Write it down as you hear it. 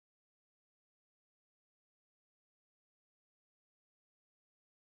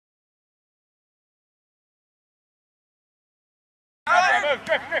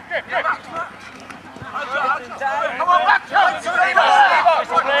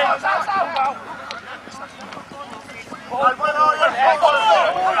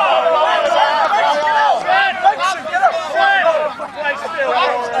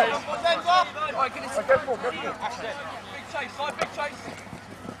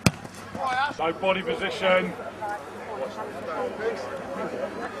No body position.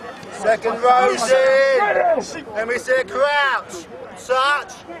 Second row's in. Then we see a crouch.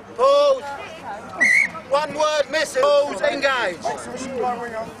 Touch. Pause. One word missing. Pause. Engage.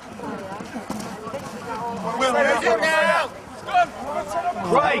 Who's it now?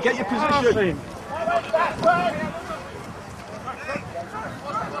 Ray, get your position.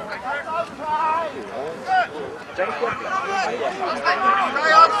 Stay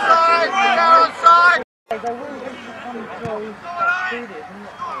onside. Go onside.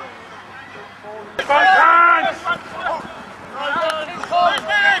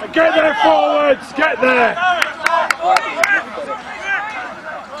 Get there forwards, get there.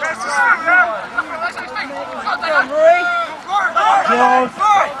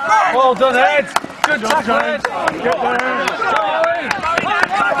 Well done, Ed. Good job, James. Get there.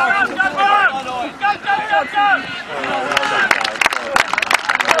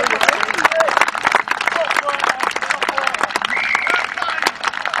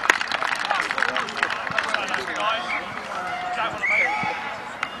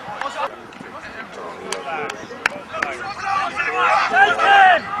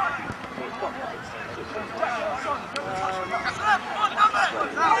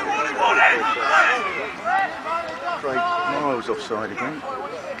 Miles offside again.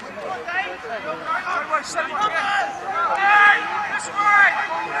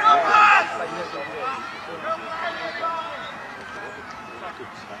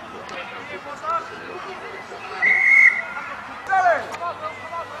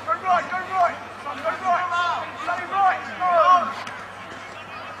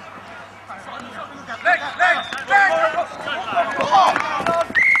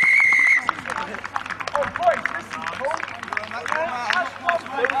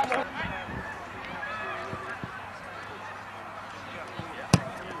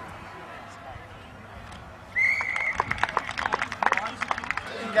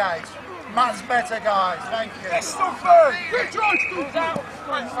 Engage. Much better, guys. Thank you. Yes, Stortford. Good job.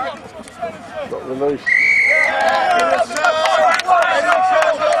 Got the loose.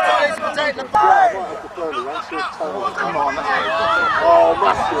 Come on. Oh,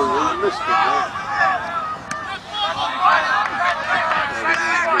 Matthew, you missed it, man.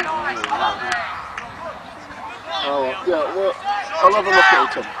 Oh, yeah, well, I'll have a look at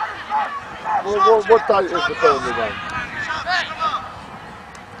it, Tom. Well, what date is the Burnley game?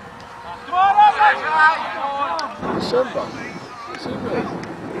 December.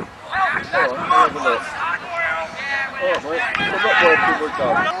 Alright, I'll have a look. Alright, mate. I'm not working with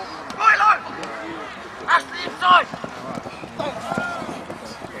that. That's the inside.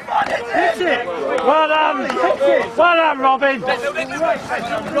 Hit it. Well done. Well done, Robin.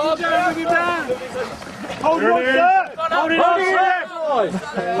 Hold it in. Hold it on, Sept.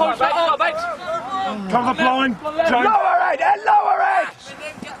 Cover blind. Lower head, lower head.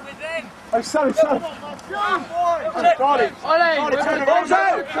 Oh, sorry. Got it. Balls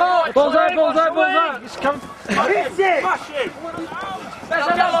out. Balls out. Just come. Hit it. Smash it.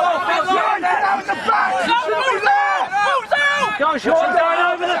 Go, Sean,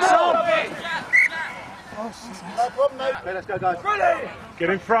 down over the top. No problem, mate. Okay, let's go, guys. Ready. Get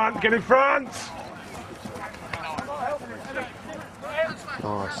in front.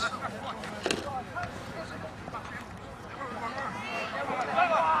 Nice.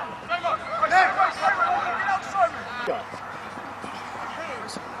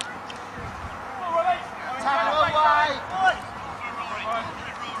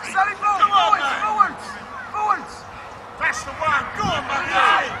 That's the one. Go on,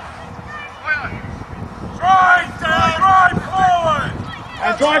 buddy. Drive forward.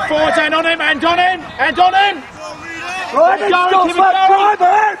 And drive forward. Hand on him. Right, go, drive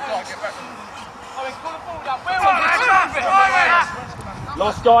it.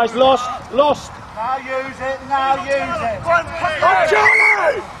 Lost, guys. Lost. Now use it. Oh,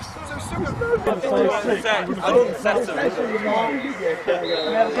 Charlie!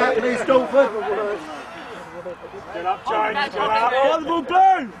 Get up, James. Get up. Hold the ball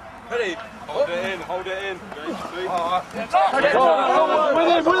blue. Ready? Hold it in.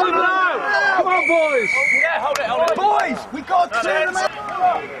 With him now. Come on, boys. Yeah, hold it. Boys, we got to clear them out.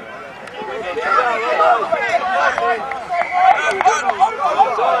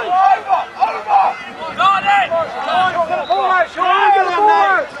 Got it. All right, Sean.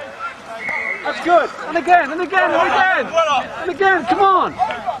 And again, and again, and again. And again, come on.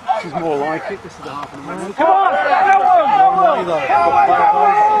 This is more like it. This is the half of the moment. Come on.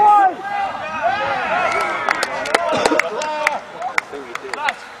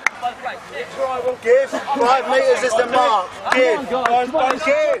 Give. 5 metres is the mark. Give.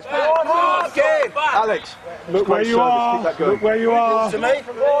 Give. Alex, look where you are. Look where you are. To me.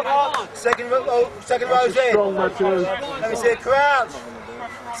 Second row's in. Strong, Matthew. Let me see a crouch.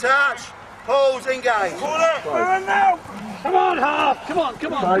 Touch. Pulls. Engage. Come on, half. Come on,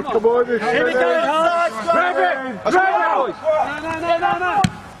 come on, come on. Come on, this Here we go, half. Grab it. Grab it. No.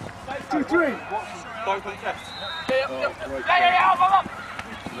 2, 3. Don't contest.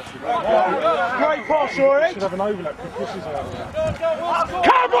 Great pass, Rory. Should have an overlap.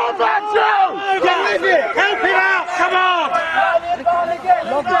 Come on, Matthew! Get with it! Help him out! Come on!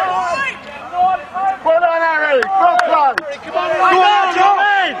 Well done, Harry! Well done! Come on, John!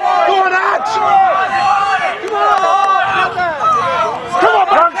 Go on, Hatch! Come on,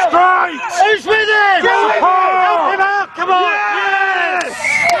 run straight! Who's with him? Help him out! Come on! Yes!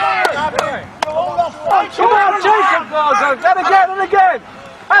 Come on, Jason! And again, and again.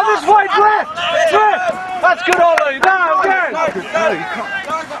 And this way, drift! Drift! That's good, Ollie. Now, again! Now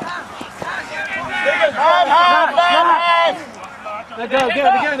go,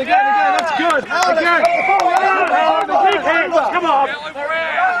 again. That's good. Again! Come on!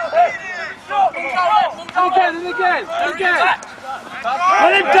 And again.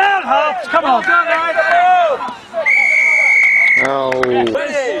 Put him down, halves! Come on!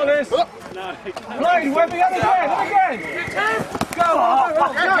 Right, Webby, and again! Go!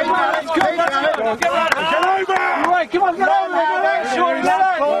 Right, come on, go!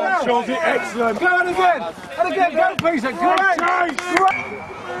 Shorty, excellent. Go and again, go, Peter, great!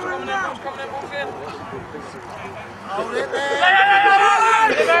 Hold it there.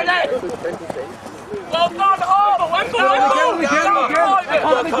 Well done, Harper!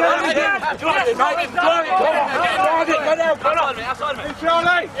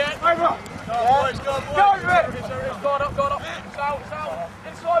 Charlie! Over! Go with it! Got up. South.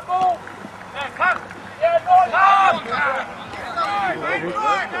 Inside ball! Yeah, come! Yeah, go on!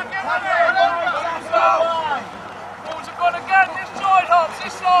 Balls have gone again, this side, Hobbs,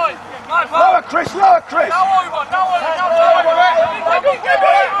 this side! Lower, Chris! No over!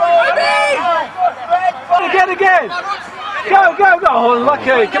 Again! Go! Oh,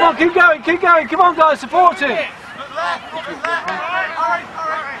 lucky! Come on, keep going! Come on, guys, support him!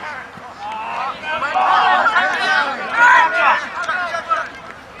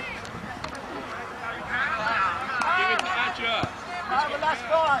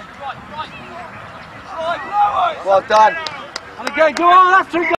 Well done. And again, go on,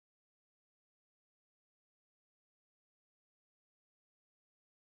 that's 2